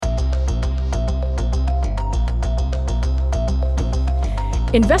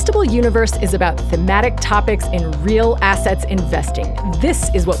Investable Universe is about thematic topics in real assets investing. This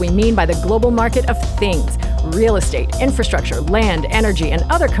is what we mean by the global market of things: real estate, infrastructure, land, energy, and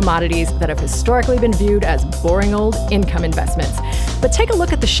other commodities that have historically been viewed as boring old income investments. But take a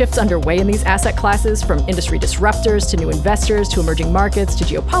look at the shifts underway in these asset classes, from industry disruptors to new investors to emerging markets to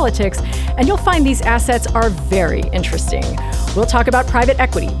geopolitics, and you'll find these assets are very interesting. We'll talk about private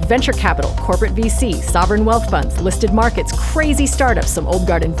equity, venture capital, corporate VC, sovereign wealth funds, listed markets, crazy startups, some old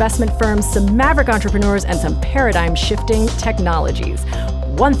guard investment firms, some maverick entrepreneurs, and some paradigm-shifting technologies.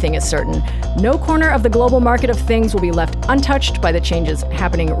 One thing is certain: no corner of the global market of things will be left untouched by the changes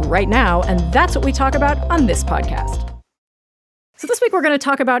happening right now, and that's what we talk about on this podcast. So this week we're going to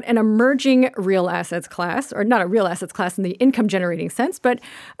talk about an emerging real assets class, or not a real assets class in the income-generating sense, but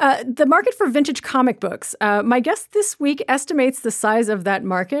the market for vintage comic books. My guest this week estimates the size of that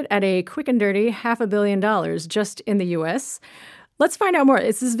market at a quick and dirty $500 million just in the U.S. Let's find out more.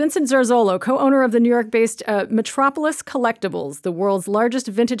 This is Vincent Zerzolo, co-owner of the New York-based Metropolis Collectibles, the world's largest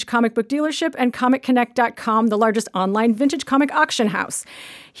vintage comic book dealership, and ComicConnect.com, the largest online vintage comic auction house.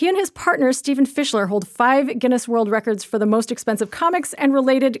 He and his partner, Stephen Fischler, hold 5 Guinness World Records for the most expensive comics and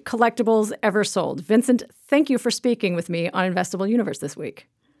related collectibles ever sold. Vincent, thank you for speaking with me on Investable Universe this week.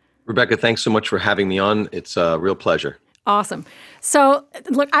 Rebecca, thanks so much for having me on. It's a real pleasure. Awesome. So,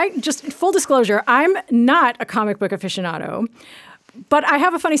 look, full disclosure, I'm not a comic book aficionado, but I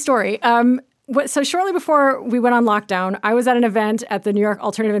have a funny story. So shortly before we went on lockdown, I was at an event at the New York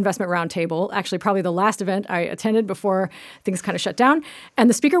Alternative Investment Roundtable, actually probably the last event I attended before things kind of shut down. And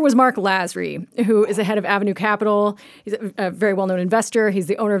the speaker was Mark Lasry, who is the head of Avenue Capital. He's a very well-known investor. He's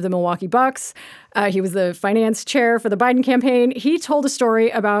the owner of the Milwaukee Bucks. He was the finance chair for the Biden campaign. He told a story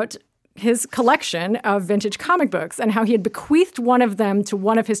about his collection of vintage comic books and how he had bequeathed one of them to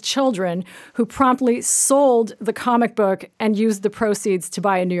one of his children, who promptly sold the comic book and used the proceeds to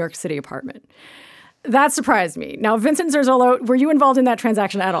buy a New York City apartment. That surprised me. Now, Vincent Zerzolo, were you involved in that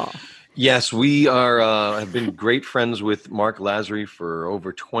transaction at all? Yes, we have been great friends with Mark Lasry for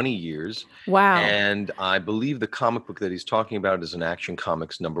over 20 years. Wow. And I believe the comic book that he's talking about is an Action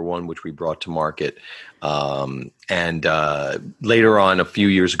Comics #1, which we brought to market. And later on, a few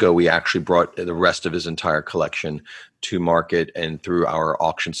years ago, we actually brought the rest of his entire collection to market and through our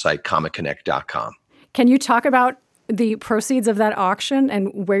auction site, ComicConnect.com. Can you talk about the proceeds of that auction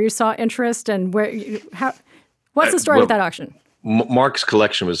and where you saw interest and what's the story with that auction? Mark's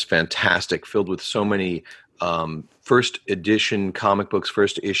collection was fantastic, filled with so many first edition comic books,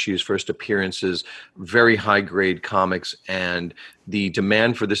 first issues, first appearances, very high grade comics. And the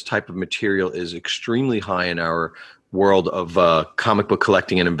demand for this type of material is extremely high in our world of comic book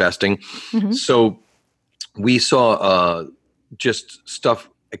collecting and investing. Mm-hmm. So we saw just stuff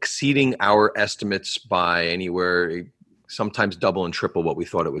exceeding our estimates by anywhere, sometimes double and triple what we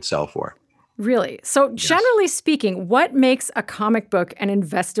thought it would sell for. Really? So generally speaking, what makes a comic book an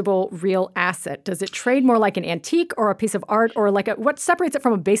investable real asset? Does it trade more like an antique or a piece of art, or what separates it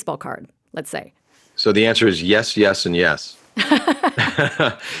from a baseball card, let's say? So the answer is yes, yes, and yes.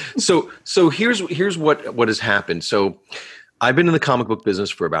 So here's what has happened. So I've been in the comic book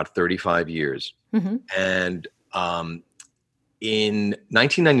business for about 35 years. Mm-hmm. And in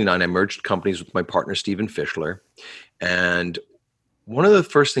 1999, I merged companies with my partner, Stephen Fischler. And one of the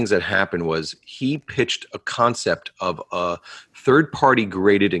first things that happened was he pitched a concept of a third-party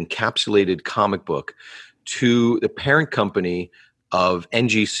graded encapsulated comic book to the parent company of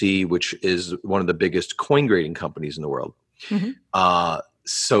NGC, which is one of the biggest coin grading companies in the world. Mm-hmm.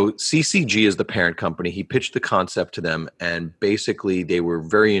 So CCG is the parent company. He pitched the concept to them, and basically they were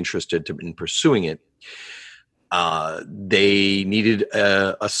very interested in pursuing it. They needed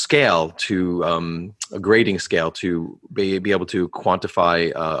a scale a grading scale to be able to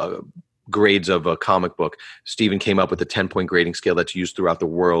quantify grades of a comic book. Stephen came up with a 10-point grading scale that's used throughout the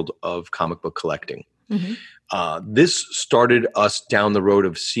world of comic book collecting. Mm-hmm. This started us down the road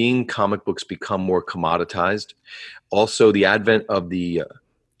of seeing comic books become more commoditized. Also, the advent of the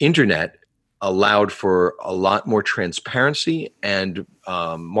internet allowed for a lot more transparency and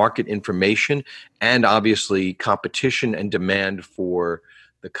market information, and obviously competition and demand for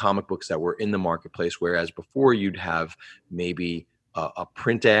the comic books that were in the marketplace. Whereas before you'd have maybe a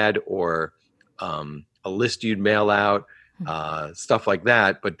print ad or a list you'd mail out, stuff like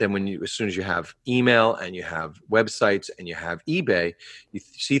that. But then as soon as you have email and you have websites and you have eBay, you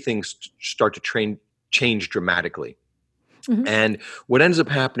see things start to change dramatically. Mm-hmm. And what ends up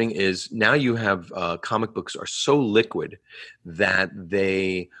happening is now you have comic books are so liquid that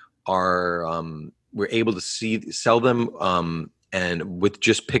they are we're able to sell them and with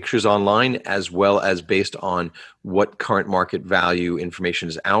just pictures online, as well as based on what current market value information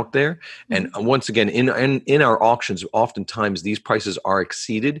is out there. And once again, in our auctions, oftentimes these prices are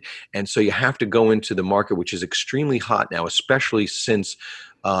exceeded. And so you have to go into the market, which is extremely hot now, especially since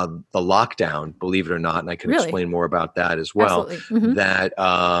the lockdown, believe it or not. And I can explain more about that as well. Absolutely.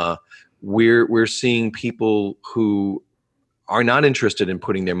 That we're seeing people who are not interested in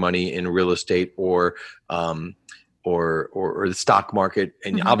putting their money in real estate or the stock market.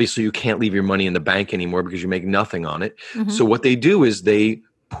 And obviously you can't leave your money in the bank anymore because you make nothing on it. So what they do is they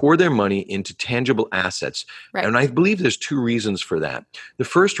pour their money into tangible assets. Right. And I believe there's two reasons for that. The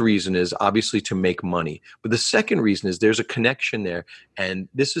first reason is obviously to make money. But the second reason is there's a connection there. And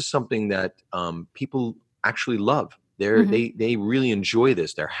this is something that people actually love. They really enjoy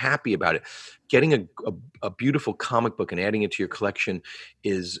this. They're happy about it. Getting a beautiful comic book and adding it to your collection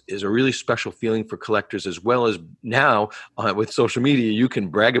is a really special feeling for collectors, as well as now with social media, you can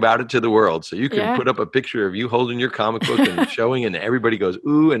brag about it to the world. So you can put up a picture of you holding your comic book and showing, and everybody goes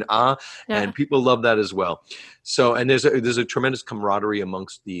ooh and ah, and people love that as well. So, and there's a tremendous camaraderie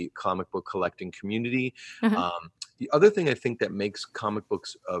amongst the comic book collecting community. The other thing I think that makes comic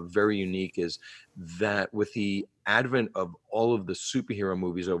books very unique is that with the advent of all of the superhero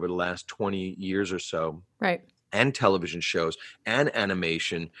movies over the last 20 years or so, right, and television shows and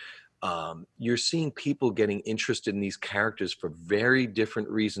animation, you're seeing people getting interested in these characters for very different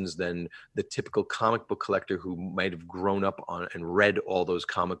reasons than the typical comic book collector who might have grown up on and read all those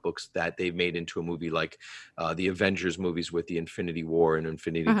comic books that they've made into a movie, like the Avengers movies with the Infinity War and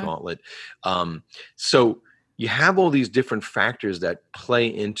Infinity Gauntlet. So you have all these different factors that play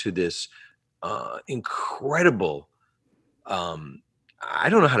into this incredible, I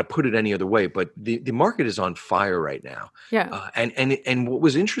don't know how to put it any other way, but the market is on fire right now. Yeah. And what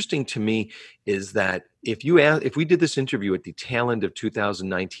was interesting to me is that if we did this interview at the tail end of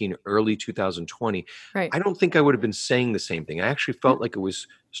 2019, early 2020, right, I don't think I would have been saying the same thing. I actually felt like it was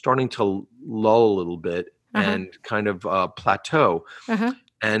starting to lull a little bit and kind of plateau.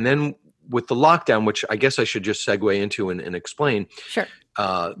 And then with the lockdown, which I guess I should just segue into and explain. Sure.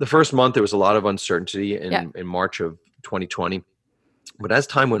 The first month, there was a lot of uncertainty in March of 2020. But as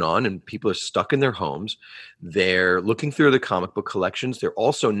time went on and people are stuck in their homes, they're looking through their comic book collections. They're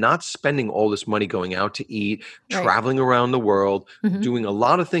also not spending all this money going out to eat, traveling around the world, doing a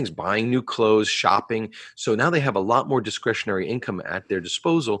lot of things, buying new clothes, shopping. So now they have a lot more discretionary income at their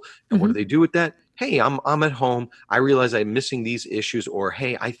disposal. And what do they do with that? Hey, I'm at home. I realize I'm missing these issues. Or,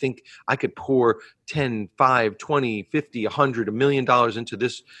 hey, I think I could pour 10, 5, 20, 50, 100, $1 million into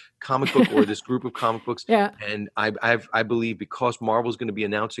this comic book or this group of comic books. And I believe because Marvel's going to be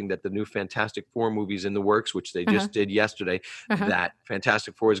announcing that the new Fantastic Four movie's in the works, which they just did yesterday, that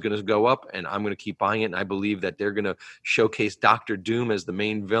Fantastic Four is going to go up, and I'm going to keep buying it. And I believe that they're going to showcase Doctor Doom as the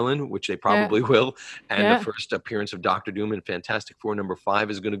main villain, which they probably will. And the first appearance of Doctor Doom in Fantastic Four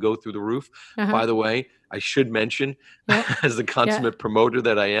 #5 is going to go through the roof. By the way, I should mention, as the consummate promoter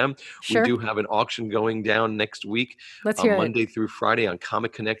that I am, we do have an auction going down next week, Monday through Friday on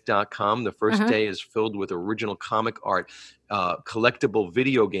ComicConnect.com. The first day is filled with original comic art, collectible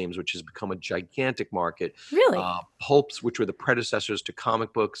video games, which has become a gigantic market. Really? Pulps, which were the predecessors to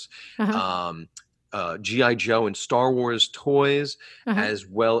comic books. G.I. Joe and Star Wars toys, as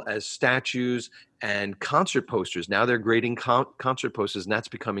well as statues and concert posters. Now they're grading concert posters, and that's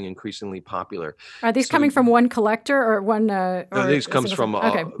becoming increasingly popular. Are these coming from one collector or one? No, these comes from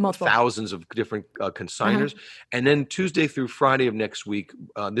thousands of different consigners. And then Tuesday through Friday of next week,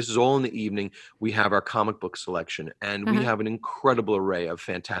 this is all in the evening, we have our comic book selection. And we have an incredible array of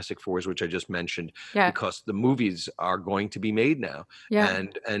Fantastic Fours, which I just mentioned, because the movies are going to be made now.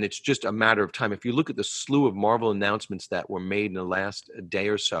 And it's just a matter of time. If you look at the slew of Marvel announcements that were made in the last day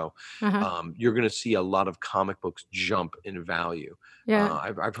or so, you're going to see a lot of comic books jump in value.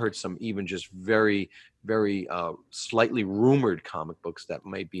 I've heard some even just very, very slightly rumored comic books that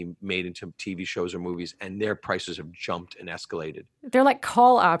might be made into TV shows or movies, and their prices have jumped and escalated. They're like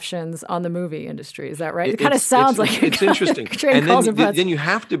call options on the movie industry. Is that right? It kind of sounds like it's interesting. And then you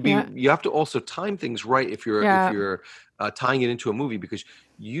have to be you have to also time things right if you're tying it into a movie, because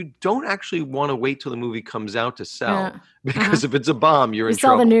you don't actually want to wait till the movie comes out to sell, because if it's a bomb, you're in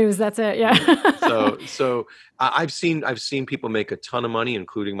trouble. Sell the news. That's it. So I've seen people make a ton of money,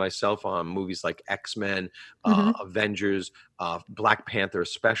 including myself, on movies like X-Men, Avengers, Black Panther,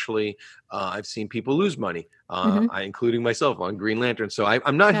 especially. I've seen people lose money, including myself, on Green Lantern. So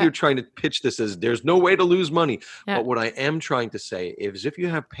I'm not here trying to pitch this as there's no way to lose money. But what I am trying to say is, if you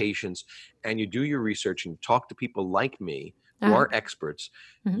have patience and you do your research and talk to people like me, who are experts,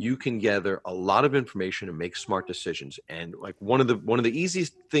 Mhm. you can gather a lot of information and make smart decisions. And like one of the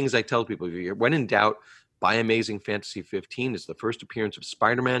easiest things I tell people, when in doubt, buy Amazing Fantasy 15. It's the first appearance of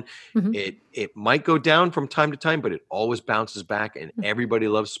Spider-Man. Mhm. It might go down from time to time, but it always bounces back, and everybody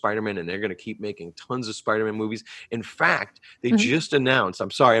loves Spider-Man, and they're going to keep making tons of Spider-Man movies. In fact, they Mhm. just announced,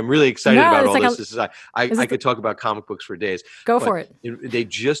 I'm sorry, I'm really excited No, about it's all like this. a This is is I it the could talk about comic books for days, go but for it. they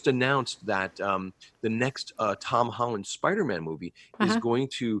just announced that the next Tom Holland Spider-Man movie is Uh-huh. going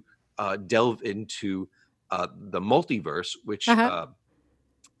to delve into the multiverse, which Uh-huh.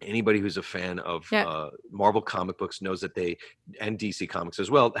 anybody who's a fan of Yeah. Marvel comic books knows that they, and DC Comics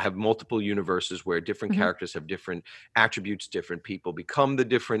as well, have multiple universes where different Mhm. characters have different attributes, different people become the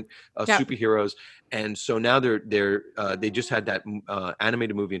different Yep. superheroes. And so now they just had that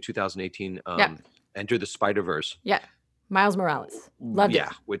animated movie in 2018, Yep. Enter the Spider-Verse. Yeah. Miles Morales. Loved Yeah,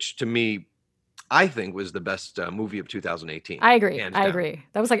 it. which to me, I think was the best movie of 2018. I agree. Hands I down. agree.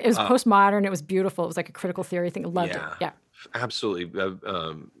 That was like, it was postmodern. It was beautiful. It was like a critical theory thing. Loved it. Yeah, Yeah. absolutely.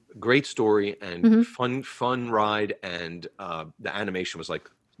 Great story and Mhm. fun ride, and the animation was like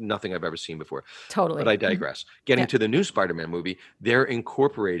nothing I've ever seen before. Totally. But I Mhm. digress. Getting Yeah. to the new Spider-Man movie, they're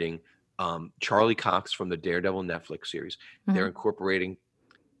incorporating Charlie Cox from the Daredevil Netflix series. They're Mhm. incorporating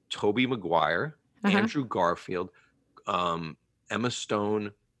Tobey Maguire, Uh-huh. Andrew Garfield, Emma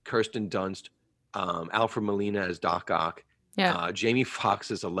Stone, Kirsten Dunst, Alfred Molina as Doc Ock, Yeah. Jamie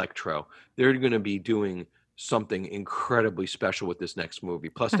Foxx as Electro. They're going to be doing something incredibly special with this next movie.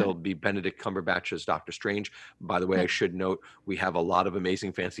 Plus, Uh-huh. there'll be Benedict Cumberbatch as Doctor Strange. By the way, Yeah. I should note we have a lot of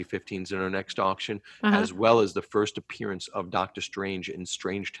Amazing Fantasy 15s in our next auction, Uh-huh. as well as the first appearance of Doctor Strange in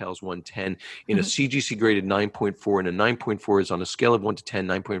Strange Tales 110 in a Mhm. CGC graded 9.4, and a 9.4 is on a scale of 1 to 10.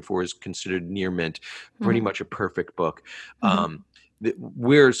 9.4 is considered near mint, pretty Mhm. much a perfect book. Mhm.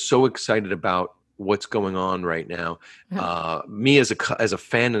 We're so excited about what's going on right now. Uh-huh. Me as a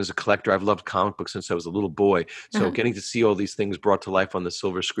fan and as a collector, I've loved comic books since I was a little boy. So Uh-huh. getting to see all these things brought to life on the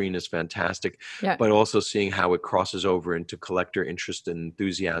silver screen is fantastic. Yeah. But also seeing how it crosses over into collector interest and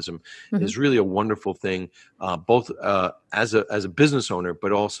enthusiasm Mhm. is really a wonderful thing, both as a business owner,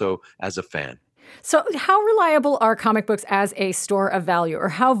 but also as a fan. So, how reliable are comic books as a store of value, or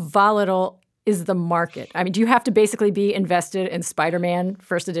how volatile is the market? I mean, do you have to basically be invested in Spider-Man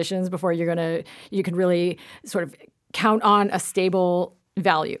first editions before you can really sort of count on a stable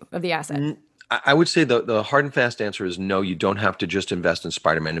value of the asset? I would say the hard and fast answer is no, you don't have to just invest in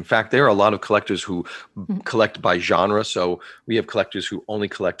Spider-Man. In fact, there are a lot of collectors who Mhm. collect by genre. So we have collectors who only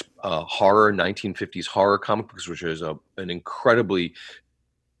collect horror, 1950s horror comic books, which is an incredibly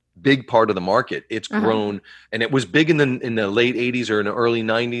big part of the market. It's Uh-huh. grown, and it was big in the late 80s or in the early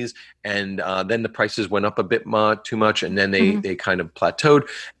 90s, and then the prices went up a bit too much, and then Mhm. they kind of plateaued.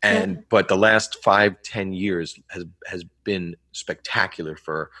 Yeah. But the last 5-10 years has been spectacular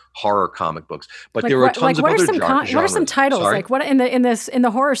for horror comic books. But there are tons of What are other some genres. what are some titles? Sorry. Like what in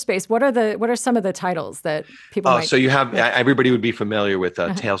the horror space? What are some of the titles that people might? So you have Yeah. everybody would be familiar with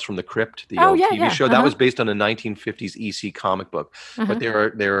Uh-huh. Tales from the Crypt, the Oh old yeah, TV yeah. show that Uh-huh. was based on a 1950s EC comic book. But Uh-huh.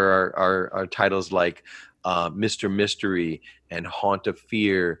 there are titles like Mr. Mystery and Haunt of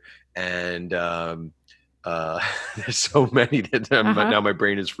Fear, and there's so many that Uh-huh. now my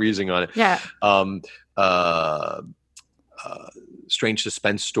brain is freezing on it. Yeah. Um, uh, Strange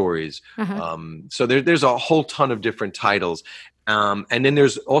Suspense Stories. Uh-huh. So there's a whole ton of different titles. And then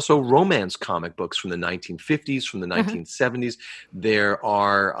there's also romance comic books from the 1950s, from the Uh-huh. 1970s. There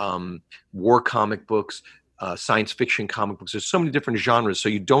are war comic books, science fiction comic books. There's so many different genres. So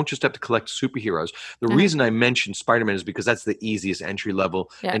you don't just have to collect superheroes. The Uh-huh. reason I mentioned Spider-Man is because that's the easiest entry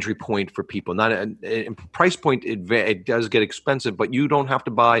Yeah. point for people. Not a price point. It does get expensive, but you don't have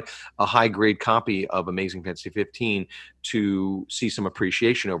to buy a high grade copy of Amazing Fantasy 15 to see some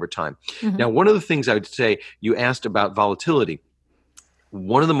appreciation over time. Mhm. Now, one of the things I would say, you asked about volatility.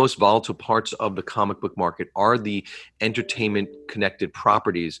 One of the most volatile parts of the comic book market are the entertainment connected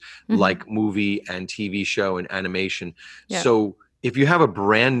properties Mhm. like movie and TV show and animation. Yeah. So if you have a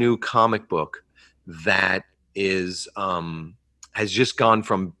brand new comic book that is has just gone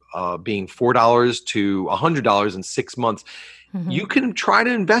from being $4 to $100 in 6 months, Mhm. you can try to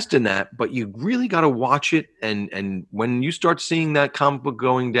invest in that, but you really got to watch it. And when you start seeing that comic book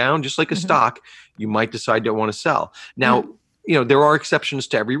going down, just like a Mhm. stock, you might decide to want to sell. Now, Uh-huh. there are exceptions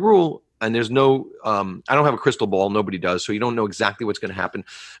to every rule, and there's no, I don't have a crystal ball. Nobody does. So you don't know exactly what's going to happen.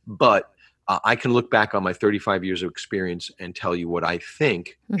 But I can look back on my 35 years of experience and tell you what I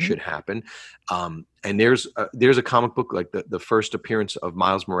think Mhm. should happen. And there's a comic book like the first appearance of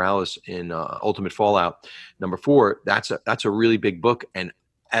Miles Morales in Ultimate Fallout #4. That's a really big book, and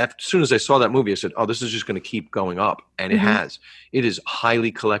as soon as I saw that movie, I said, "Oh, this is just going to keep going up," and it has. It is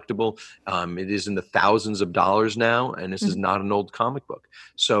highly collectible. It is in the thousands of dollars now, and this is not an old comic book.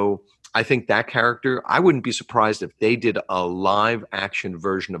 So I think that character, I wouldn't be surprised if they did a live action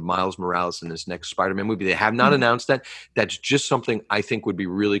version of Miles Morales in this next Spider-Man movie. They have not announced that. That's just something I think would be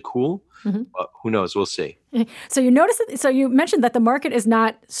really cool. But who knows? We'll see. So you mentioned that the market is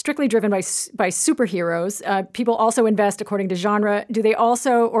not strictly driven by superheroes. People also invest according to genre. Do they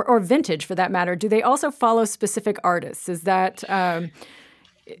also, or vintage for that matter, do they also follow specific artists? Is that...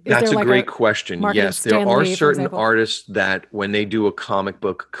 That's a great question. Yes, there are certain artists that when they do a comic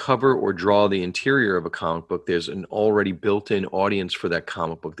book cover or draw the interior of a comic book, there's an already built-in audience for that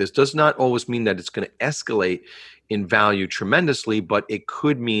comic book. This does not always mean that it's going to escalate in value tremendously, but it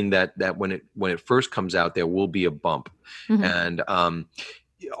could mean that when it first comes out, there will be a bump. And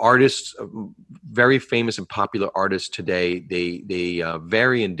artists, very famous and popular artists today, they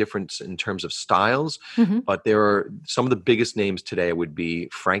vary in difference in terms of styles, but there are some of the biggest names today would be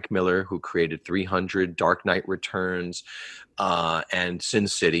Frank Miller, who created 300, Dark Knight Returns, and Sin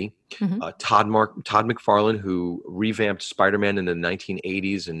City. Todd McFarlane, who revamped Spider-Man in the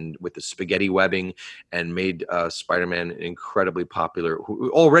 1980s and with the spaghetti webbing and made Spider-Man incredibly popular,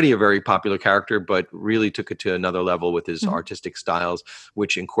 already a very popular character, but really took it to another level with his artistic styles,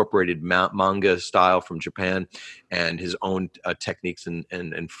 which incorporated manga style from Japan and his own techniques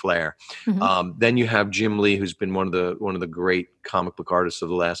and flair. Then you have Jim Lee, who's been one of the great comic book artists of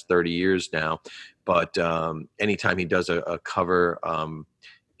the last 30 years now. But anytime he does a cover,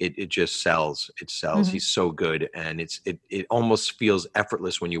 it just sells. It sells. He's so good, and it almost feels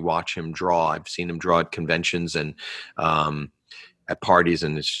effortless when you watch him draw. I've seen him draw at conventions and at parties,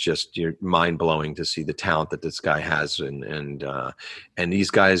 and it's just mind blowing to see the talent that this guy has. And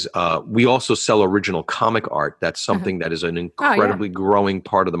these guys, we also sell original comic art. That's something that is an incredibly growing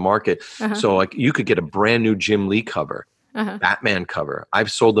part of the market. So like you could get a brand new Jim Lee cover. Batman cover.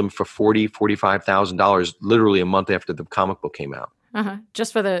 I've sold them for $40,000-$45,000 literally a month after the comic book came out.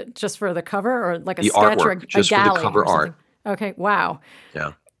 Just for the cover, or like a the sketch artwork, or a just galley for the cover art. Okay, wow.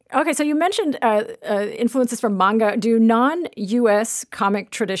 Yeah. Okay, so you mentioned influences from manga. Do non-U.S.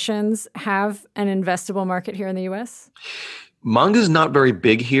 comic traditions have an investable market here in the U.S.? Manga is not very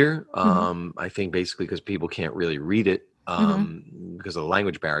big here. I think basically because people can't really read it because of the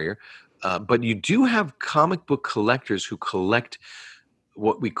language barrier. But you do have comic book collectors who collect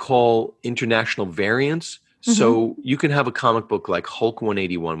what we call international variants. So you can have a comic book like Hulk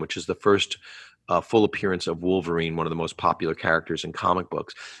 181, which is the first full appearance of Wolverine, one of the most popular characters in comic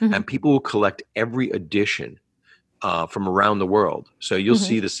books. And people will collect every edition from around the world. So you'll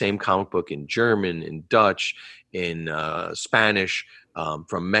see the same comic book in German, in Dutch, in Spanish,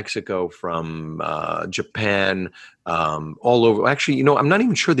 from Mexico, from Japan, all over. Actually, I'm not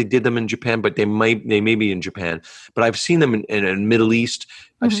even sure they did them in Japan, but they may be in Japan. But I've seen them in Middle East.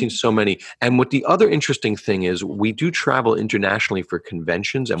 I've seen so many. And what the other interesting thing is, we do travel internationally for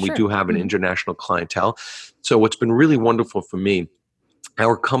conventions, and we do have an international clientele. So what's been really wonderful for me,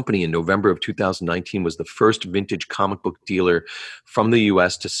 our company in November of 2019 was the first vintage comic book dealer from the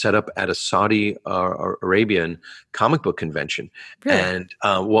U.S. to set up at a Saudi Arabian comic book convention. Really? And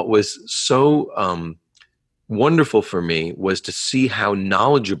what was so wonderful for me was to see how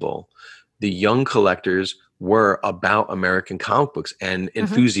knowledgeable the young collectors were about American comic books, and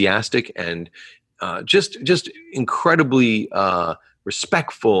enthusiastic and just incredibly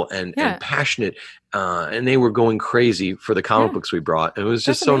respectful and passionate, and they were going crazy for the comic books we brought. And it was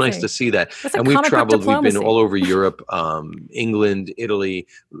just so nice to see that. And we've traveled, we've been all over Europe, England, Italy.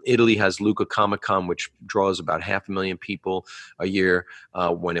 Italy has Lucca Comic Con, which draws about 500,000 people a year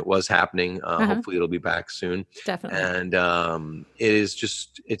when it was happening. Hopefully it'll be back soon. Definitely. And it is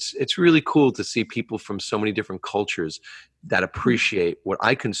just, it's really cool to see people from so many different cultures that appreciate what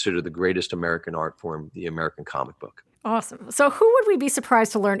I consider the greatest American art form, the American comic book. Awesome. So who would we be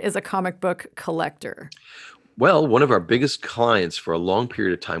surprised to learn is a comic book collector? Well, one of our biggest clients for a long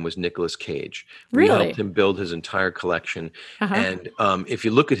period of time was Nicolas Cage. We helped him build his entire collection. And if you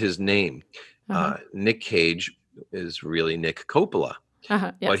look at his name, Nick Cage is really Nick Coppola.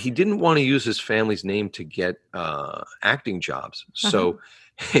 Yes. But he didn't want to use his family's name to get acting jobs. So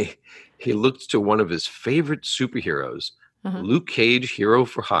he looked to one of his favorite superheroes, Luke Cage, Hero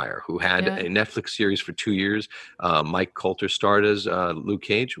for Hire, who had a Netflix series for 2 years. Mike Coulter starred as Luke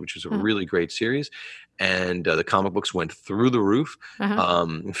Cage, which was a really great series. And the comic books went through the roof.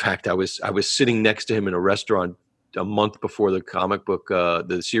 In fact, I was sitting next to him in a restaurant a month before the comic book,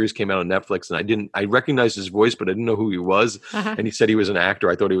 the series came out on Netflix, and I recognized his voice, but I didn't know who he was. Uh-huh. And he said he was an actor.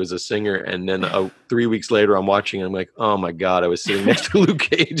 I thought he was a singer. And then 3 weeks later, I'm watching, and I'm like, oh my God, I was sitting next to Luke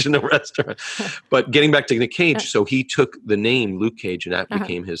Cage in a restaurant. But getting back to Nick Cage, so he took the name Luke Cage, and that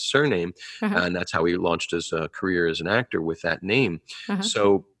became his surname. And that's how he launched his career as an actor with that name.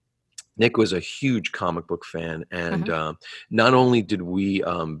 So Nick was a huge comic book fan, and not only did we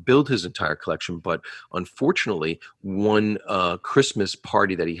build his entire collection, but unfortunately, one Christmas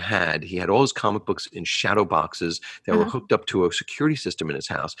party that he had all his comic books in shadow boxes that were hooked up to a security system in his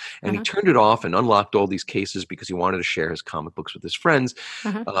house, and he turned it off and unlocked all these cases because he wanted to share his comic books with his friends.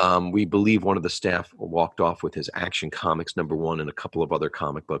 We believe one of the staff walked off with his Action Comics #1 and a couple of other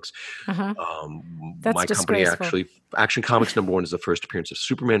comic books. That's my company actually, Action Comics #1 is the first appearance of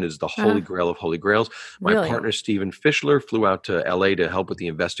Superman. It is the Holy Grail of Holy Grails. My partner, Stephen Fischler, flew out to LA to help with the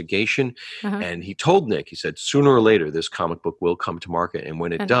investigation. And he told Nick, he said, sooner or later, this comic book will come to market. And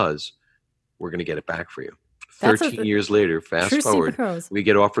when it does, we're going to get it back for you. 13 years later, fast forward, we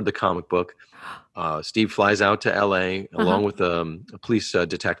get offered the comic book. Steve flies out to LA along with a police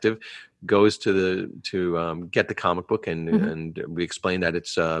detective, goes to get the comic book, and we explain that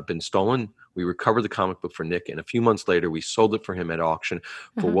it's been stolen. We recovered the comic book for Nick, and a few months later, we sold it for him at auction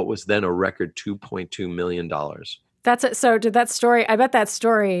for what was then a record $2.2 million. That's it. So did that story, I bet that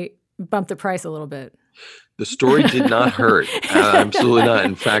story bumped the price a little bit. The story did not hurt. Absolutely not.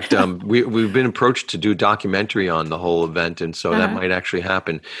 In fact, we've been approached to do a documentary on the whole event, and so that might actually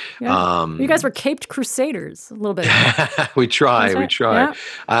happen. Yeah. You guys were caped crusaders a little bit. We try. Yeah.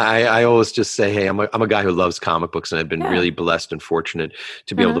 I always just say, hey, I'm a guy who loves comic books, and I've been really blessed and fortunate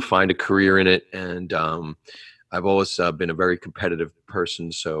to be able to find a career in it. And I've always been a very competitive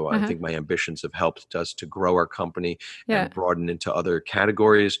person, so I think my ambitions have helped us to grow our company and broaden into other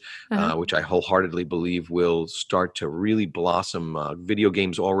categories, which I wholeheartedly believe will start to really blossom. Video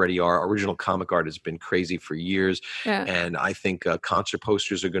games already are. Original comic art has been crazy for years, and I think concert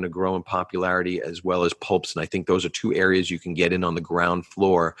posters are going to grow in popularity, as well as pulps, and I think those are two areas you can get in on the ground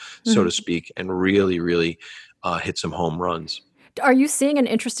floor, so to speak, and really, really hit some home runs. Are you seeing an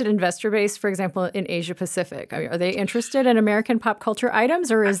interested investor base, for example, in Asia Pacific? Are they interested in American pop culture items,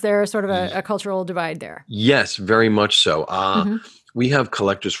 or is there sort of a cultural divide there? Yes, very much so. We have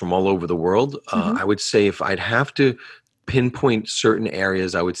collectors from all over the world. I would say if I'd have to pinpoint certain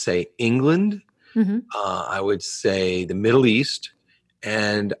areas, I would say England, I would say the Middle East,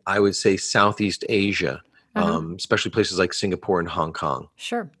 and I would say Southeast Asia, especially places like Singapore and Hong Kong.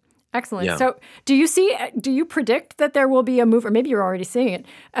 Sure. Excellent. Yeah. So do you predict that there will be a move, or maybe you're already seeing it,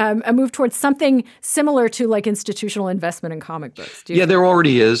 a move towards something similar to like institutional investment in comic books? There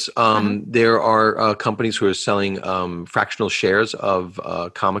already is. There are companies who are selling fractional shares of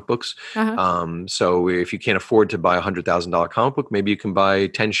comic books. So if you can't afford to buy a $100,000 comic book, maybe you can buy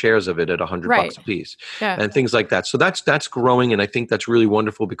 10 shares of it at $100 a piece, and things like that. So that's growing, and I think that's really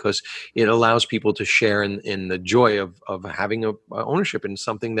wonderful because it allows people to share in the joy of having a ownership in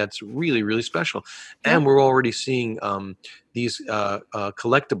something that's really, really special. And we're already seeing these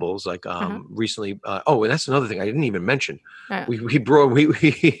collectibles like recently. And that's another thing I didn't even mention. We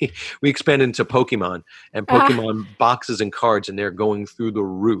expanded into Pokemon and Pokemon boxes and cards, and they're going through the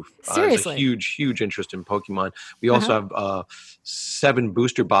roof. Seriously, there's a huge interest in Pokemon. We also have 7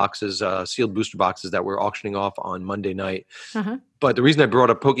 booster boxes, sealed booster boxes that we're auctioning off on Monday night. But the reason I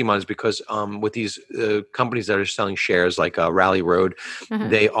brought up Pokemon is because with these companies that are selling shares like Rally Road,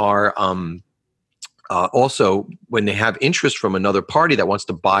 they are also, when they have interest from another party that wants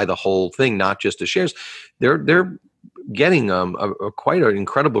to buy the whole thing, not just the shares, they're getting quite an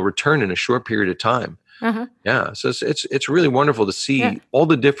incredible return in a short period of time. Yeah, so it's really wonderful to see all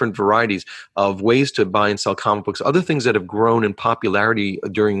the different varieties of ways to buy and sell comic books. Other things that have grown in popularity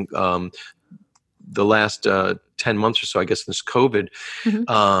during the last 10 months or so, I guess, since COVID,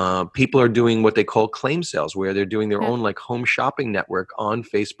 people are doing what they call claim sales, where they're doing their own like home shopping network on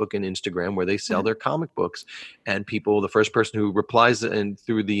Facebook and Instagram, where they sell their comic books, and people, the first person who replies and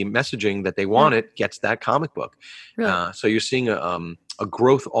through the messaging that they want it, gets that comic book. Really? So you're seeing a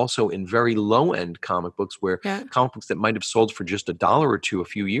growth also in very low-end comic books, where comic books that might have sold for just $1 or $2 a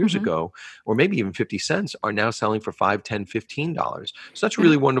few years ago, or maybe even 50 cents, are now selling for $5, $10, $15. So that's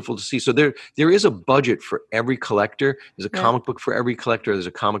really wonderful to see. So there is a budget for every collector. There's a comic book for every collector. There's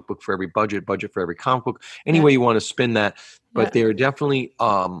a comic book for every budget for every comic book. Any way you want to spin that. But there definitely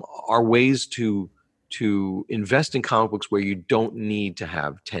are ways to invest in comic books where you don't need to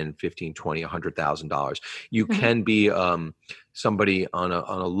have $10, $15, $20, $100,000. You can be somebody on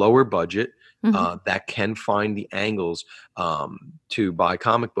a lower budget Hmm. that can find the angles to buy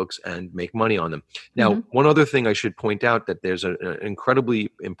comic books and make money on them. Now, Hmm. one other thing I should point out, that there's an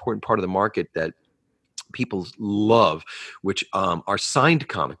incredibly important part of the market that people love, which are signed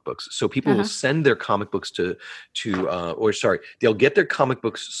comic books. So people will Uh-huh. send their comic books they'll get their comic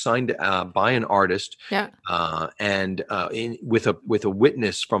books signed by an artist, Yeah. with a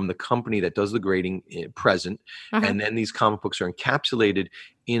witness from the company that does the grading present, Uh-huh. and then these comic books are encapsulated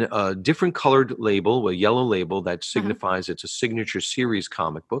in a different colored label, a yellow label that Uh-huh. signifies it's a signature series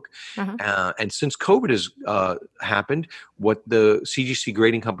comic book. Uh-huh. And since COVID has happened, what the CGC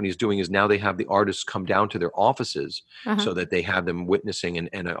grading company is doing is now they have the artists come down to their offices Uh-huh. so that they have them witnessing, and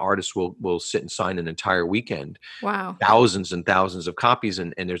an artist will sit and sign an entire weekend, Wow. thousands and thousands of copies,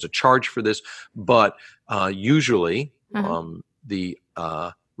 and there's a charge for this. But usually Uh-huh. the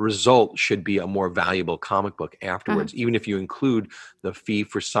result should be a more valuable comic book Uh-huh. afterwards, even if you include the fee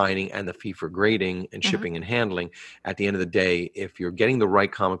for signing and the fee for grading and Uh-huh. shipping and handling. At the end of the day, if you're getting the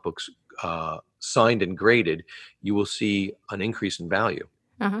right comic books signed and graded, you will see an increase in value.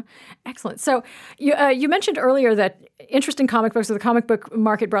 Uh-huh. Excellent. So you mentioned earlier that interest in comic books, or the comic book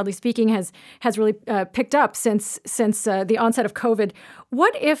market, broadly speaking, has really picked up since the onset of COVID.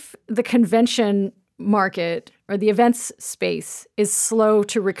 What if the convention market or the events space is slow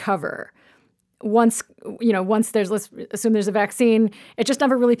to recover? Once there's, let's assume there's a vaccine, it just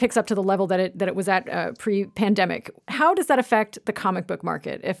never really picks up to the level that it was at pre-pandemic. How does that affect the comic book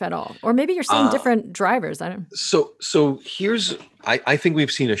market, if at all? Or maybe you're seeing different drivers. I don't. So here's, I think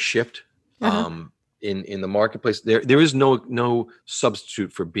we've seen a shift Uh-huh. in the marketplace. There is no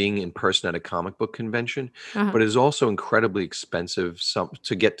substitute for being in person at a comic book convention, Uh-huh. but it is also incredibly expensive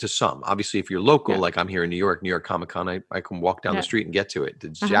to get to some. Obviously, if you're local, Yeah. like I'm here in New York Comic Con, I can walk down Yeah. the street and get to it, the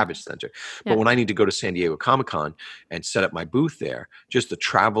Uh-huh. Javits Center. But Yeah. when I need to go to San Diego Comic Con and set up my booth there, just the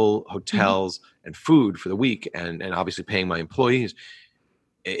travel, Mhm. hotels, and food for the week, and obviously paying my employees,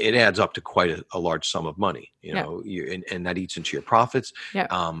 it adds up to quite a large sum of money, Yeah. and that eats into your profits. Yeah.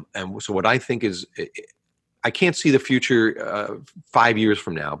 And so what I think is, I can't see the future 5 years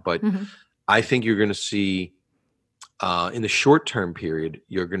from now, but Mhm. I think you're going to see in the short term period,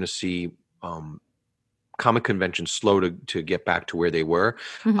 you're going to see comic conventions slow to get back to where they were.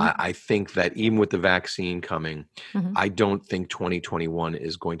 Mhm. I think that even with the vaccine coming, Mhm. I don't think 2021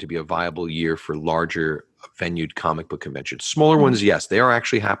 is going to be a viable year for larger venued comic book conventions. Smaller Mhm. ones, yes, they are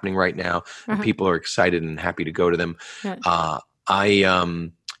actually happening right now, and Uh-huh. people are excited and happy to go to them. Yeah.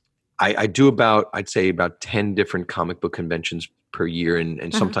 I do I'd say about 10 different comic book conventions per year, and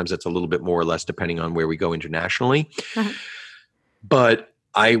Uh-huh. sometimes that's a little bit more or less depending on where we go internationally. Uh-huh. But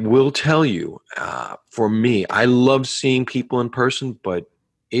I will tell you, for me, I love seeing people in person, but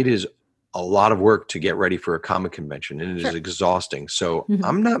it is a lot of work to get ready for a comic convention, and it is Sure. exhausting. So Mhm.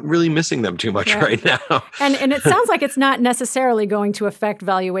 I'm not really missing them too much Yeah. right now. And it sounds like it's not necessarily going to affect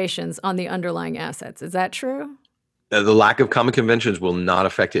valuations on the underlying assets. Is that true? The lack of comic conventions will not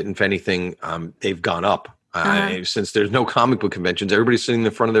affect it. If anything, they've gone up. Uh-huh. Since there's no comic book conventions, everybody's sitting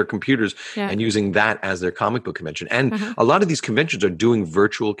in front of their computers Yeah. and using that as their comic book convention. And Uh-huh. a lot of these conventions are doing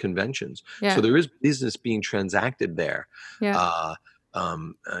virtual conventions. Yeah. So there is business being transacted there. Yeah.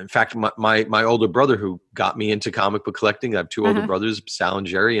 In fact, my older brother, who got me into comic book collecting, I have two older Uh-huh. brothers, Sal and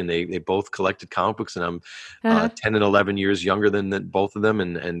Jerry, and they both collected comic books, and I'm Uh-huh. 10 and 11 years younger than both of them.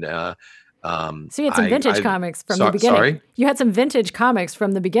 So you had some vintage I comics from the beginning. sorry. You had some vintage comics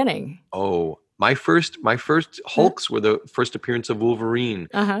from the beginning. Oh, my first Hulks were the first appearance of Wolverine.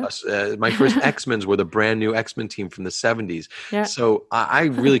 Uh-huh. My first X-Men's were the brand new X-Men team from the 70s. Yeah. So I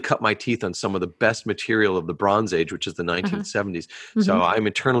really cut my teeth on some of the best material of the Bronze Age, which is the 1970s. So Mhm. I'm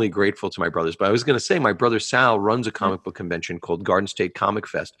eternally grateful to my brothers. But I was going to say, my brother Sal runs a comic book convention called Garden State Comic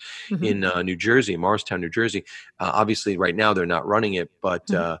Fest Mhm. in New Jersey, Morristown, New Jersey. Obviously, right now they're not running it,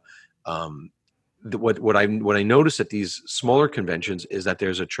 but what I notice at these smaller conventions is that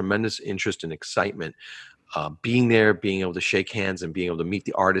there's a tremendous interest and excitement. Being there, being able to shake hands and being able to meet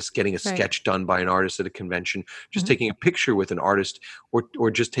the artist, getting a Right. sketch done by an artist at a convention, just Mhm. taking a picture with an artist,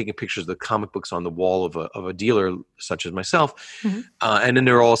 or just taking pictures of the comic books on the wall of a dealer such as myself. Mhm. And then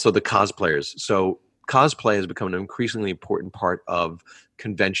there are also the cosplayers. So cosplay has become an increasingly important part of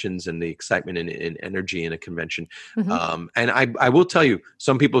conventions and the excitement and energy in a convention. Mhm. And I will tell you,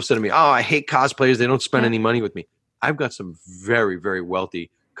 some people have said to me, "Oh, I hate cosplayers. They don't spend Yeah. any money with me." I've got some very, very wealthy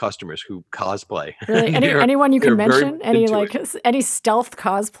customers who cosplay. Really? And Anyone you they're can very mention? much Any into it. any stealth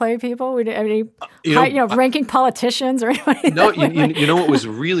cosplay people? Any You high, know, ranking politicians or anybody? No, that you know what was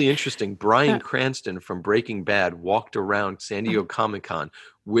really interesting? Bryan Yeah. Cranston from Breaking Bad walked around San Diego Comic Con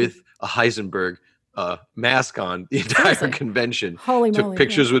with a Heisenberg mask on the entire Seriously. convention, Holy took moly. Yeah.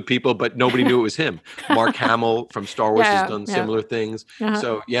 pictures with people, but nobody knew it was him. Mark Hamill from Star Wars has Yeah. done Yeah. similar things. Uh-huh.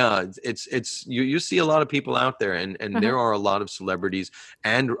 So yeah, it's you see a lot of people out there, and Uh-huh. there are a lot of celebrities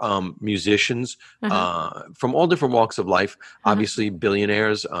and musicians Uh-huh. from all different walks of life. Uh-huh. Obviously,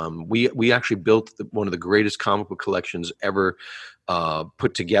 billionaires. We actually built one of the greatest comic book collections ever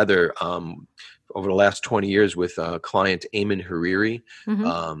put together. Over the last 20 years with client Ayman Hariri,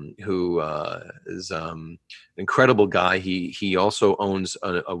 Mm-hmm. who is an incredible guy. He also owns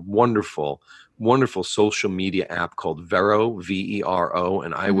a wonderful, wonderful social media app called Vero, Vero,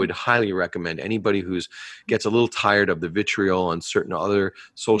 and I Mm-hmm. would highly recommend anybody who's gets a little tired of the vitriol on certain other Yep.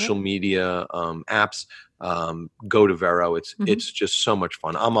 social media apps. Go to Vero. Mm-hmm. It's just so much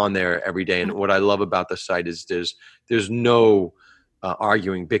fun. I'm on there every day, and what I love about the site is there's no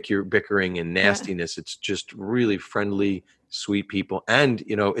arguing, bickering, and Yeah. nastiness. It's just really friendly, sweet people, and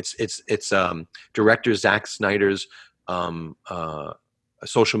it's director Zack Snyder's a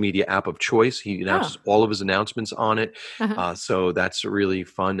social media app of choice. He Oh. announces all of his announcements on it, Uh-huh. so that's really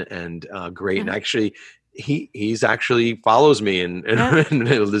fun and great. And Uh-huh. actually, he's actually follows me and, Yeah. and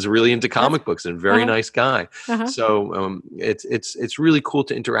is really into That's comic books and very uh-huh. nice guy. Uh-huh. So it's really cool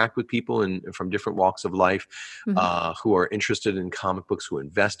to interact with people and from different walks of life Mm-hmm. who are interested in comic books, who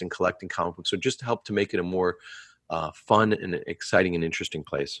invest in collecting comic books, so just to help to make it a more fun and exciting and interesting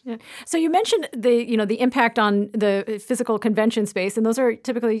place. Yeah. So you mentioned the impact on the physical convention space, and those are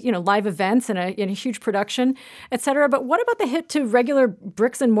typically, live events and a huge production, et cetera. But what about the hit to regular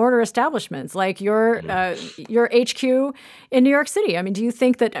bricks and mortar establishments like your HQ in New York City? I mean, do you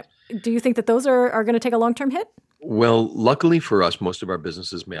think that those are going to take a long-term hit? Well, luckily for us, most of our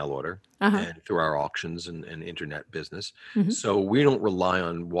business is mail order Uh-huh. and through our auctions and internet business. Mm-hmm. So we don't rely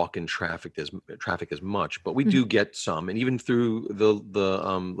on walk-in traffic as much, but we do get some. And even through the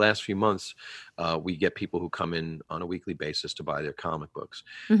last few months, we get people who come in on a weekly basis to buy their comic books.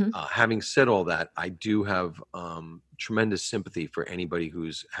 Mm-hmm. Having said all that, I do have tremendous sympathy for anybody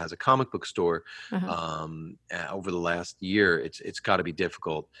has a comic book store. Uh-huh. Over the last year, it's got to be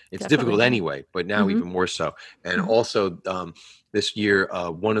difficult. It's Definitely. difficult anyway, but now Mm-hmm. even more so. And Mm-hmm. also this year,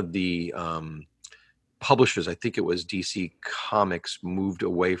 one of the publishers, I think it was DC Comics, moved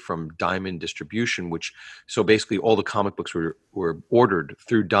away from Diamond distribution, so basically all the comic books were ordered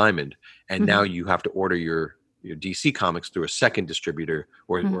through Diamond, and now you have to order your DC Comics through a second distributor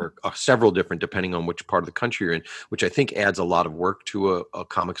or several different, depending on which part of the country you're in, which I think adds a lot of work to a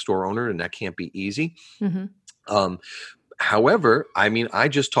comic store owner, and that can't be easy. Mm-hmm. However, I mean, I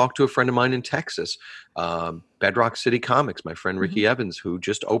just talked to a friend of mine in Texas, Bedrock City Comics, my friend Ricky Evans, who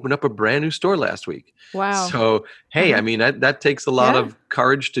just opened up a brand new store last week. Wow. So, hey, I mean, that takes a lot of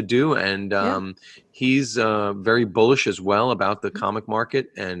courage to do. And he's very bullish as well about the comic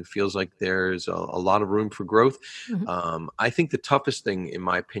market and feels like there's a lot of room for growth. I think the toughest thing, in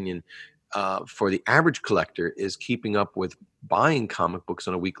my opinion, for the average collector is keeping up with buying comic books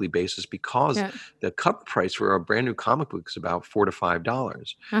on a weekly basis, because the cover price for a brand new comic book is about $4 to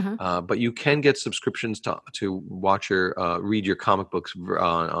 $5. But you can get subscriptions to watch read your comic books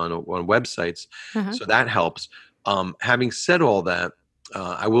on websites, so that helps. Having said all that,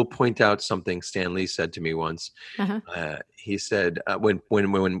 I will point out something Stan Lee said to me once. He said when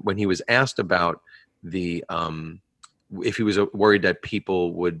he was asked about if he was worried that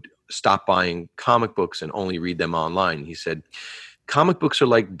people would stop buying comic books and only read them online, he said, "Comic books are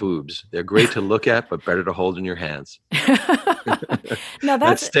like boobs. They're great to look at, but better to hold in your hands." No,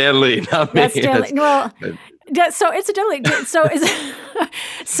 that's Stan Lee, not me. That's Stan Lee. Well, so incidentally, is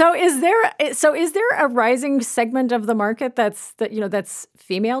there a rising segment of the market that's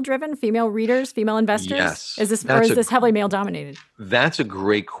female driven, female readers, female investors? Yes. Is this heavily male dominated? That's a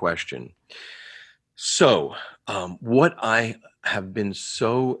great question. So, what I have been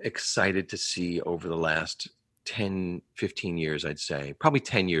so excited to see over the last 10, 15 years, I'd say, probably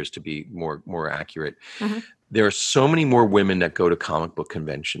 10 years to be more accurate. There are so many more women that go to comic book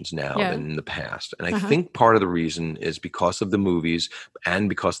conventions now than in the past. And I think part of the reason is because of the movies and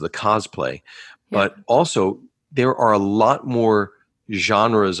because of the cosplay. But also, there are a lot more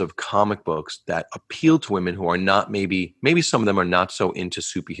genres of comic books that appeal to women who are not maybe some of them are not so into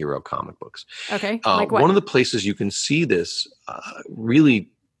superhero comic books. Okay. Like what? One of the places you can see this really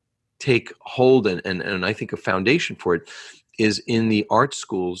take hold and I think a foundation for it is in the art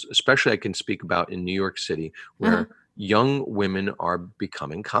schools, especially I can speak about in New York City, where young women are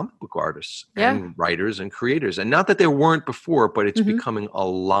becoming comic book artists Yeah. and writers and creators. And not that there weren't before, but it's becoming a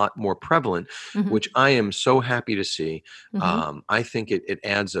lot more prevalent, which I am so happy to see. I think it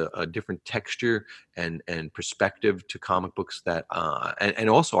adds a different texture and perspective to comic books that and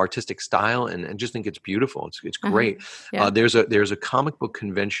also artistic style, and just think it's beautiful. It's great. Yeah. There's a comic book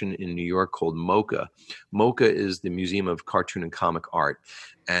convention in New York called MoCA. MoCA is the Museum of Cartoon and Comic Art,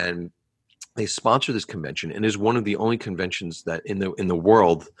 and they sponsor this convention, and is one of the only conventions that in the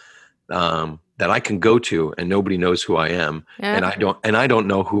world that I can go to, and nobody knows who I am, and I don't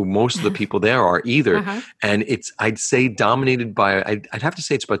know who most of the people there are either. And it's, I'd say, dominated by, I'd have to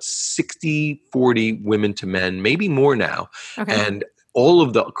say it's about 60-40 women to men, maybe more now. And all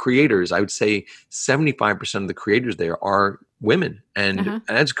of the creators, I would say 75% of the creators there are women, and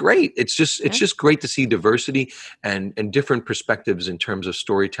that's great. It's just great to see diversity and different perspectives in terms of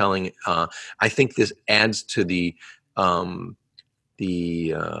storytelling. I think this adds to the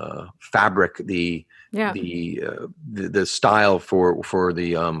fabric, the style for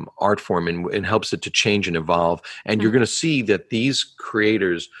the art form, and helps it to change and evolve. And you're going to see that these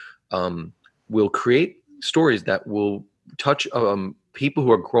creators will create stories that will touch people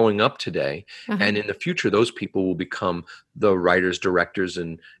who are growing up today, and in the future, those people will become the writers, directors,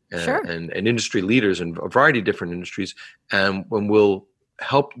 and industry leaders in a variety of different industries, and will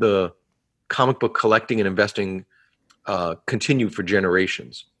help the comic book collecting and investing continue for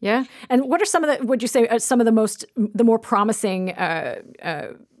generations. Yeah. And what are some of the, would you say, some of the more promising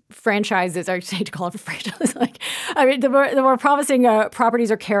franchises, I hate to call it a franchise, the more promising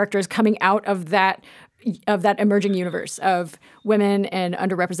properties or characters coming out of that emerging universe of women and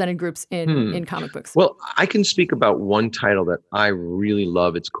underrepresented groups in comic books? Well, I can speak about one title that I really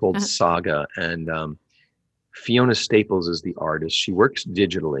love. It's called Saga, and Fiona Staples is the artist. She works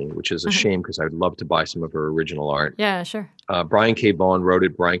digitally, which is a shame because I would love to buy some of her original art. Yeah, sure. Brian K. Vaughan wrote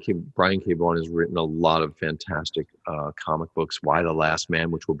it. Brian K. Vaughan has written a lot of fantastic comic books. Y the Last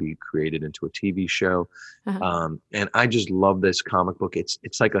Man, which will be created into a TV show. And I just love this comic book. It's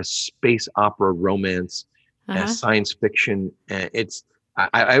like a space opera romance and science fiction. I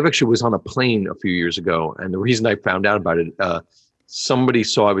actually was on a plane a few years ago, and the reason I found out about it, somebody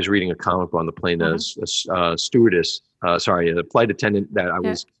saw I was reading a comic book on the plane. A flight attendant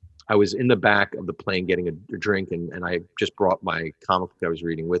that I was in the back of the plane getting a drink, and I just brought my comic book I was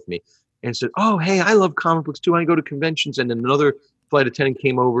reading with me, and said, "Oh, hey, I love comic books too. I go to conventions." And then another flight attendant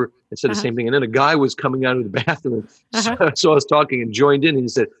came over and said the same thing. And then a guy was coming out of the bathroom, saw us talking and joined in, and he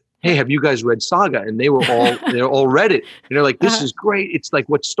said, "Hey, have you guys read Saga?" And they all read it. And they're like, "This is great. It's like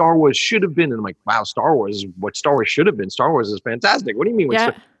what Star Wars should have been." And I'm like, "Wow, Star Wars is what Star Wars should have been. Star Wars is fantastic. What do you mean?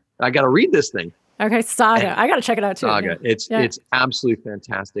 I got to read this thing." Okay, Saga. I got to check it out too. Saga. It's absolutely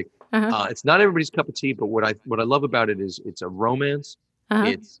fantastic. It's not everybody's cup of tea, but what I love about it is it's a romance.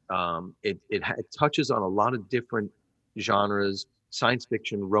 It's it touches on a lot of different genres: science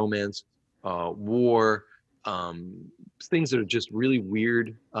fiction, romance, war. Things that are just really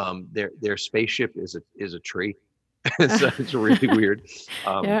weird. Their spaceship is a tree. It's really weird.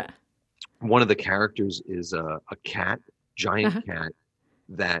 One of the characters is a cat, giant cat,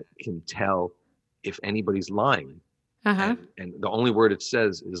 that can tell if anybody's lying. And the only word it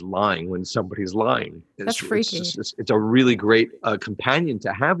says is lying when somebody's lying. That's freaky. It's a really great companion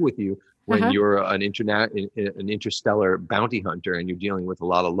to have with you when you're an interstellar bounty hunter and you're dealing with a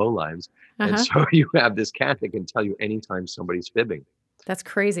lot of lowlives. And so you have this cat that can tell you anytime somebody's fibbing. That's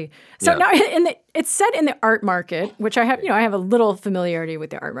crazy. So now it's set in the art market, which I have, I have a little familiarity with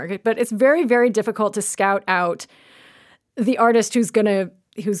the art market, but it's very, very difficult to scout out the artist who's going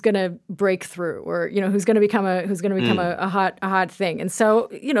to break through, or who's going to become a hot thing. And so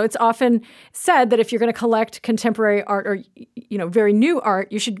it's often said that if you're going to collect contemporary art or very new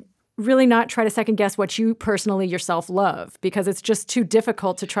art, you should really not try to second guess what you personally yourself love, because it's just too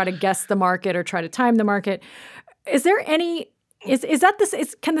difficult to try to guess the market or try to time the market. Is there any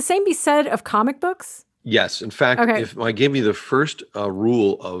can the same be said of comic books? Yes. In fact, if I gave you the first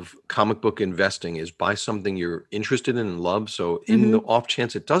rule of comic book investing is buy something you're interested in and love. So in the off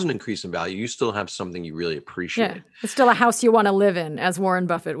chance it doesn't increase in value, you still have something you really appreciate. Yeah. It's still a house you want to live in, as Warren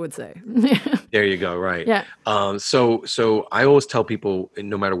Buffett would say. There you go. Right. Yeah. So I always tell people,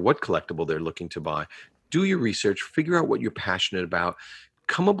 no matter what collectible they're looking to buy, do your research, figure out what you're passionate about,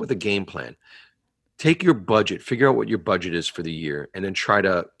 come up with a game plan. Take your budget, figure out what your budget is for the year, and then try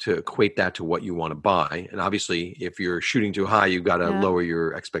to equate that to what you want to buy. And obviously, if you're shooting too high, you've got to lower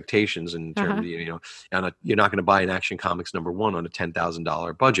your expectations in terms of, you're not going to buy an Action Comics #1 on a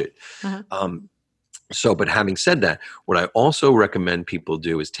 $10,000 budget. So, but having said that, what I also recommend people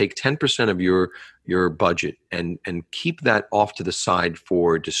do is take 10% of your budget and keep that off to the side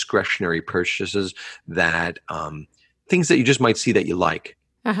for discretionary purchases, that things that you just might see that you like.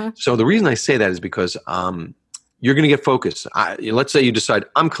 Uh-huh. So the reason I say that is because you're going to get focused. Let's say you decide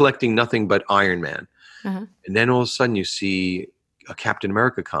I'm collecting nothing but Iron Man, Uh-huh. and then all of a sudden you see a Captain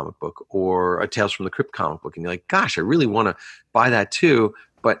America comic book or a Tales from the Crypt comic book, and you're like, "Gosh, I really want to buy that too."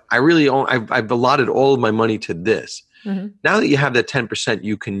 But I've allotted all of my money to this. Mm-hmm. Now that you have that 10%,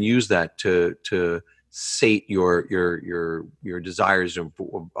 you can use that to sate your desires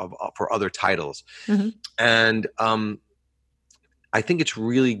for other titles. Mm-hmm. And I think it's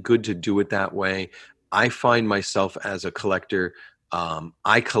really good to do it that way. I find myself as a collector,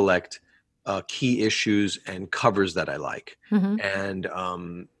 I collect key issues and covers that I like. Mm-hmm.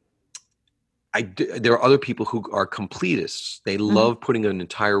 And there are other people who are completists. They love putting an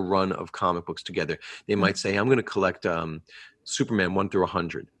entire run of comic books together. They might say, I'm going to collect Superman 1 through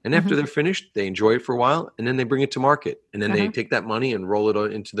 100. And after they're finished, they enjoy it for a while, and then they bring it to market. And then they take that money and roll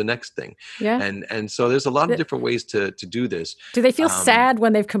it into the next thing. Yeah. And so there's a lot of different ways to do this. Do they feel sad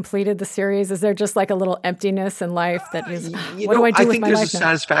when they've completed the series? Is there just like a little emptiness in life that is, what do I do with my life now? I think there's a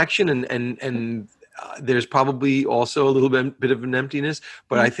satisfaction and there's probably also a little bit of an emptiness,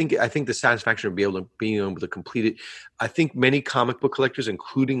 but I think the satisfaction of being able to complete it. I think many comic book collectors,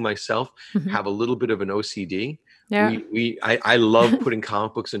 including myself, have a little bit of an OCD. Yeah. I love putting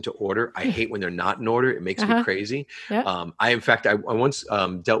comic books into order. I hate when they're not in order. It makes me crazy. Yeah. I once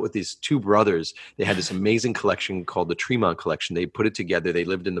dealt with these two brothers. They had this amazing collection called the Tremont Collection. They put it together. They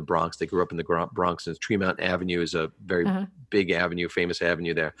lived in the Bronx. They grew up in the Bronx, and Tremont Avenue is a very big avenue, famous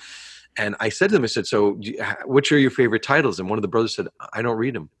avenue there. And I said to them, I said, so which are your favorite titles? And one of the brothers said, I don't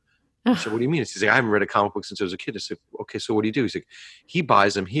read them. I said, what do you mean? He's like, I haven't read a comic book since I was a kid. I said, okay, so what do you do? He's like, he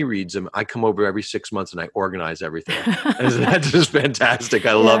buys them, he reads them. I come over every 6 months and I organize everything. I said, that's just fantastic.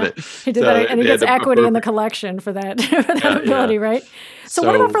 I love it. He did that, and he gets equity in the collection for that, ability, right? So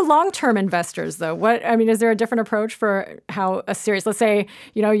what about for long-term investors, though? Is there a different approach for how a series, let's say,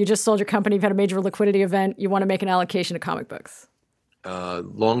 you just sold your company, you've had a major liquidity event, you want to make an allocation to comic books?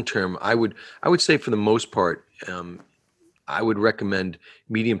 Long term, I would say for the most part, I would recommend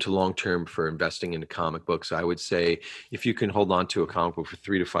medium to long term for investing into comic books. I would say if you can hold on to a comic book for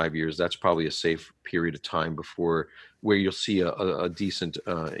 3 to 5 years, that's probably a safe period of time before where you'll see a decent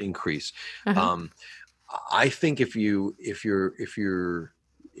increase. I think if you're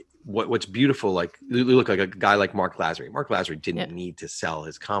what's beautiful, like you look like a guy like Mark Lazary. Mark Lazary didn't need to sell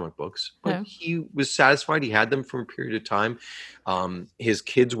his comic books, but he was satisfied. He had them for a period of time. His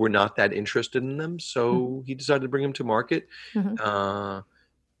kids were not that interested in them, so he decided to bring them to market.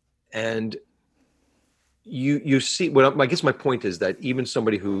 And you see, I guess my point is that even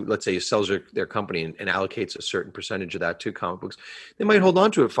somebody who, let's say, sells their company and allocates a certain percentage of that to comic books, they might hold on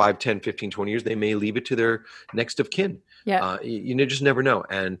to it 5, 10, 15, 20 years. They may leave it to their next of kin. Yeah. You just never know.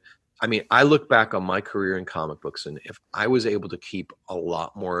 And I look back on my career in comic books, and if I was able to keep a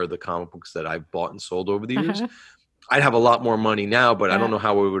lot more of the comic books that I've bought and sold over the years, I'd have a lot more money now, but I don't know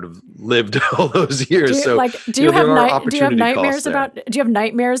how we would have lived all those years. Do you have nightmares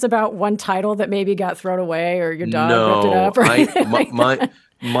about one title that maybe got thrown away or your dog ripped it up? Or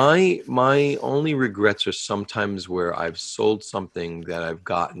my only regrets are sometimes where I've sold something that I've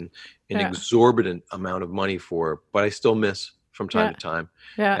gotten an exorbitant amount of money for, but I still miss from time to time.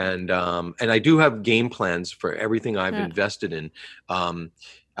 Yeah. And I do have game plans for everything I've invested in. I'm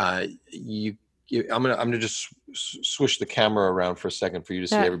gonna just switch the camera around for a second for you to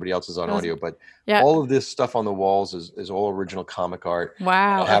see. Everybody else is on audio, but all of this stuff on the walls is all original comic art.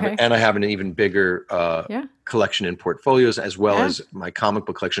 Wow. And I have an even bigger collection in portfolios, as well as my comic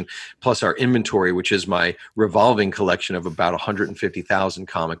book collection, plus our inventory, which is my revolving collection of about 150,000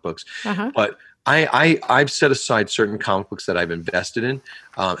 comic books. But I've set aside certain comic books that I've invested in,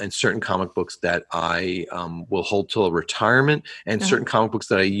 and certain comic books that I will hold till retirement, and certain comic books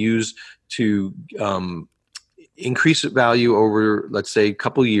that I use to increase value over, let's say, a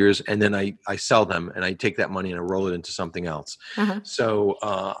couple of years, and then I sell them and I take that money and I roll it into something else. So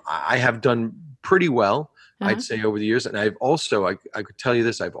I have done pretty well, I'd say, over the years. And I've also, I could tell you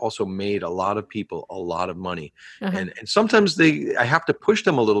this, I've also made a lot of people a lot of money. And sometimes I have to push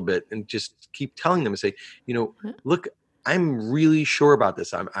them a little bit and just keep telling them and say, look, I'm really sure about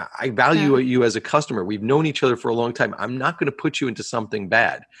this. I value you as a customer. We've known each other for a long time. I'm not going to put you into something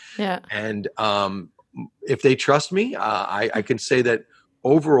bad. And if they trust me, I can say that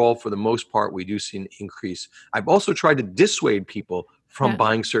overall, for the most part, we do see an increase. I've also tried to dissuade people from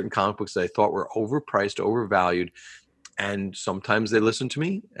buying certain comic books that I thought were overpriced, overvalued. And sometimes they listen to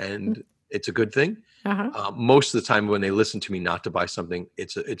me, and it's a good thing. Most of the time when they listen to me not to buy something,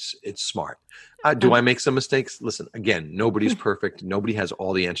 it's smart. Do I make some mistakes? Listen, again, nobody's perfect. Nobody has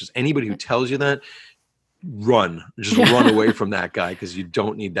all the answers. Anybody who tells you that, just run away from that guy, because you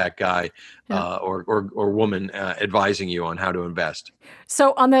don't need that guy or woman advising you on how to invest.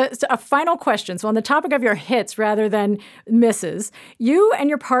 So a final question. So on the topic of your hits rather than misses, you and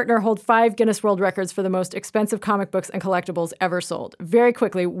your partner hold 5 Guinness World Records for the most expensive comic books and collectibles ever sold. Very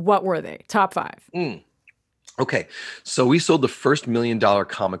quickly, what were they? Top 5. Okay, so we sold the first $1 million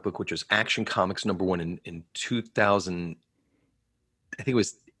comic book, which was Action Comics #1 in 2000. I think it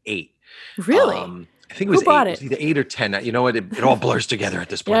was 8. Really? I think it was Who bought 8. it? It was either 8 or 10. You know what? It all blurs together at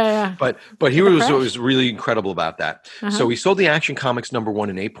this point. Yeah. But he was really incredible about that. So we sold the Action Comics #1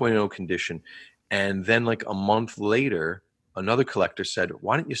 in 8.0 condition. And then like a month later, another collector said,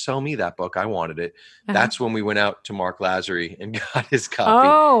 "Why didn't you sell me that book? I wanted it." That's when we went out to Mark Lazary and got his copy.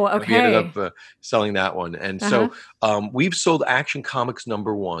 Oh, okay. We ended up selling that one. And so we've sold Action Comics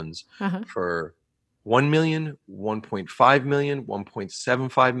 #1s for 1 million, 1.5 million,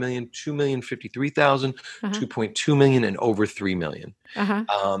 1.75 million, 2,053,000, 2.2 million, and over 3 million.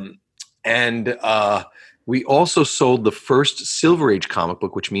 We also sold the first Silver Age comic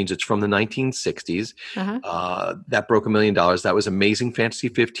book, which means it's from the 1960s. That broke $1 million. That was Amazing Fantasy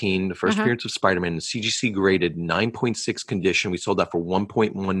 15, the first appearance of Spider-Man, in CGC graded 9.6 condition. We sold that for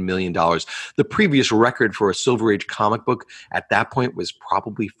 $1.1 million. The previous record for a Silver Age comic book at that point was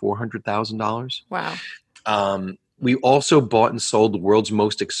probably $400,000. Wow. We also bought and sold the world's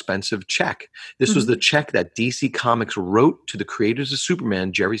most expensive check. This was the check that DC Comics wrote to the creators of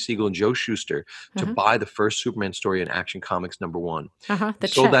Superman, Jerry Siegel and Joe Shuster, to buy the first Superman story in Action Comics #1. We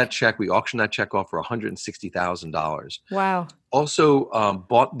sold that check. We auctioned that check off for $160,000. Wow. Also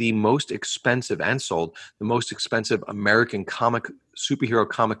bought the most expensive and sold the most expensive American superhero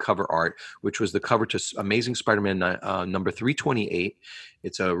comic cover art, which was the cover to Amazing Spider-Man number 328.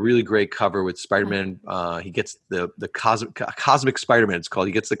 It's a really great cover with Spider-Man. He gets the cosmic Spider-Man, it's called.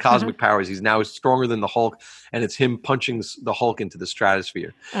 He gets the cosmic powers. He's now stronger than the Hulk, and it's him punching the Hulk into the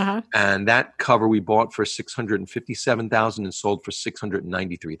stratosphere. And that cover we bought for $657,000 and sold for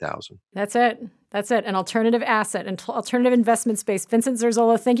 $693,000. That's it. An alternative asset and alternative investment space. Vincent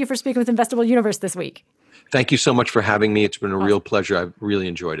Zerzola, thank you for speaking with Investable Universe this week. Thank you so much for having me. It's been a real pleasure. I've really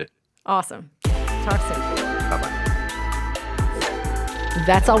enjoyed it. Awesome. Talk soon. Bye-bye.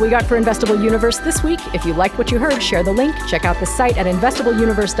 That's all we got for Investable Universe this week. If you liked what you heard, share the link, check out the site at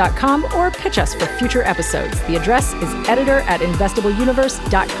investableuniverse.com, or pitch us for future episodes. The address is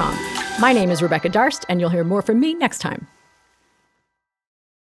editor@investableuniverse.com. My name is Rebecca Darst, and you'll hear more from me next time.